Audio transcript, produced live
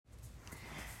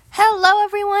Hello,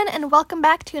 everyone, and welcome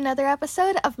back to another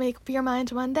episode of Make Up Your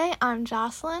Mind Monday. I'm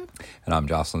Jocelyn. And I'm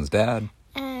Jocelyn's dad.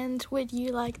 And would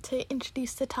you like to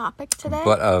introduce the topic today?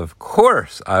 But of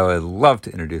course, I would love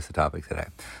to introduce the topic today.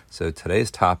 So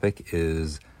today's topic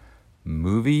is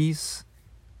movies,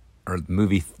 or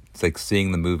it's like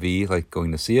seeing the movie, like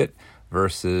going to see it,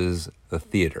 versus the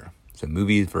theater. So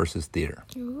movies versus theater.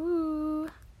 Ooh.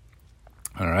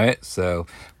 All right, so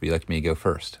would you like me to go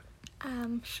first?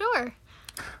 Sure.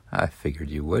 I figured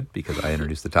you would because I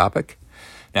introduced the topic.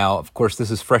 Now, of course,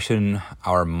 this is fresh in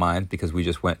our mind because we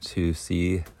just went to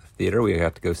see the theater. We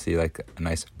got to go see like a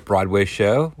nice Broadway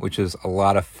show, which is a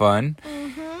lot of fun.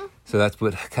 Mm-hmm. So that's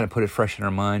what kind of put it fresh in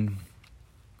our mind.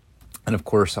 And of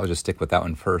course, I'll just stick with that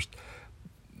one first.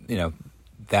 You know,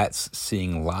 that's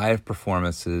seeing live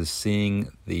performances,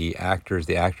 seeing the actors,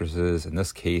 the actresses. In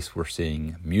this case, we're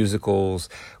seeing musicals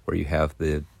where you have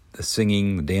the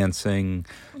singing, the dancing,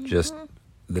 just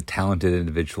the talented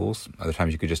individuals. Other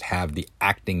times you could just have the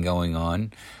acting going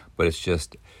on, but it's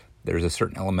just, there's a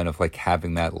certain element of like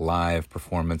having that live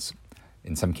performance.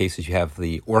 In some cases you have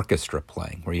the orchestra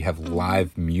playing where you have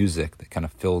live music that kind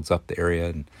of fills up the area.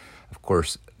 And of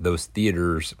course those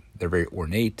theaters, they're very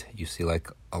ornate. You see like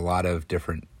a lot of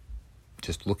different,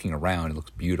 just looking around, it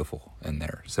looks beautiful in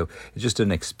there. So it's just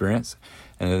an experience.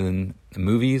 And then the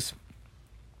movies,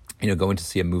 you know, going to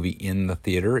see a movie in the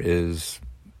theater is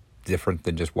different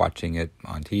than just watching it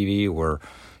on TV, or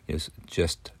is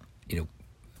just you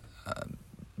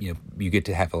get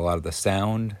to have a lot of the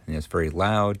sound, and it's very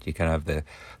loud. You kind of have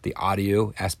the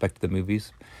audio aspect of the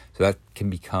movies, so that can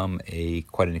become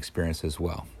quite an experience as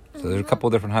well. So there's a couple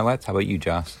of different highlights. How about you,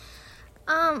 Joss?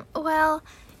 Well,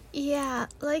 yeah,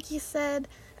 like you said,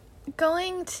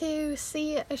 going to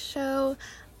see a show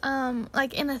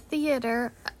like in a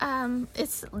theater,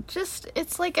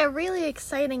 it's like a really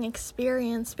exciting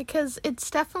experience because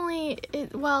it's definitely,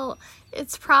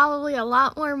 it's probably a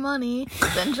lot more money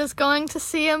than just going to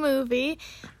see a movie,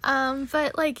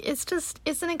 but like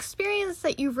it's an experience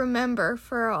that you remember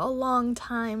for a long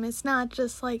time. It's not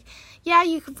just like, yeah,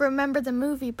 you could remember the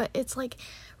movie, but it's like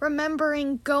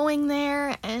remembering going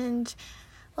there and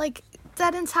like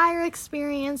that entire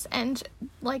experience, and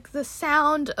like the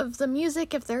sound of the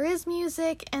music, if there is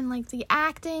music, and like the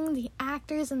acting, the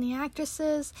actors and the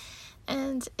actresses,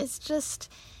 and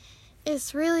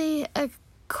it's really a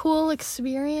cool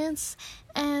experience.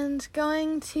 And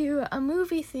going to a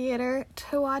movie theater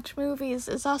to watch movies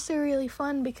is also really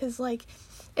fun because like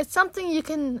it's something you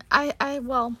can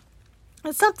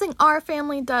it's something our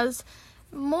family does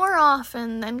more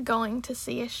often than going to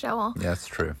see a show. Yeah, that's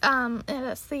true. At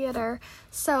a theater.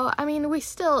 So, I mean, we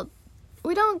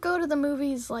don't go to the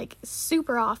movies like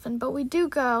super often, but we do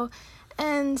go,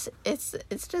 and it's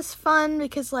just fun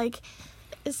because like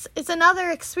it's another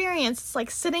experience. It's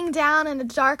like sitting down in a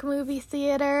dark movie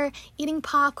theater, eating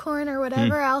popcorn or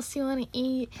whatever else you want to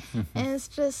eat, and it's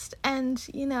just, and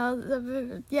you know,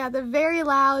 the very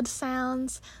loud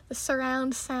sounds, the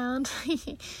surround sound.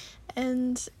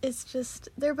 And it's just,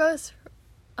 they're both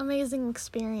amazing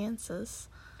experiences.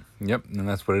 Yep, and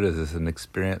that's what it is. It's an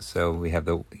experience, so we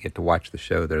get to watch the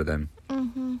show there then.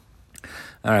 Mm-hmm.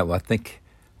 All right, well, I think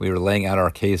we were laying out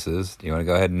our cases. Do you want to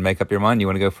go ahead and make up your mind? You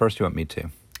want to go first? You want me to?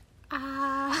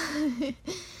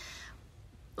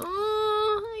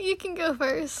 You can go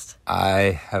first.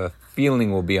 I have a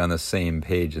feeling we'll be on the same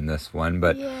page in this one,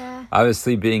 but yeah.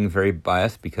 Obviously being very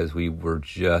biased because we were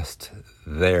just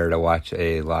there to watch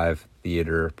a live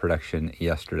theater production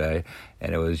yesterday,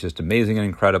 and it was just amazing and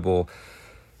incredible.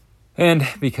 And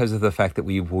because of the fact that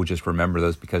we will just remember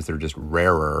those because they're just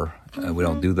rarer, we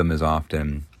don't do them as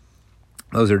often,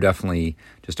 those are definitely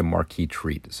just a marquee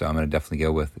treat. So I'm going to definitely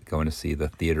go with going to see the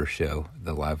theater show,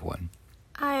 the live one.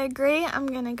 I agree. I'm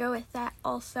going to go with that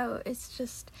also. It's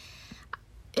just,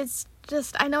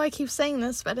 I know I keep saying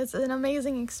this, but it's an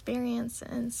amazing experience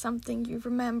and something you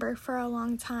remember for a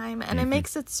long time. And it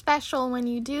makes it special when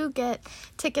you do get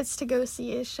tickets to go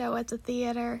see a show at the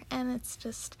theater. And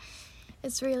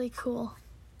it's really cool.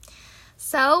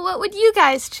 So what would you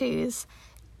guys choose?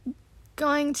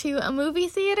 Going to a movie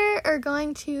theater or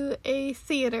going to a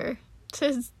theater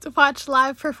to watch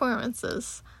live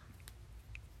performances?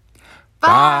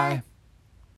 Bye.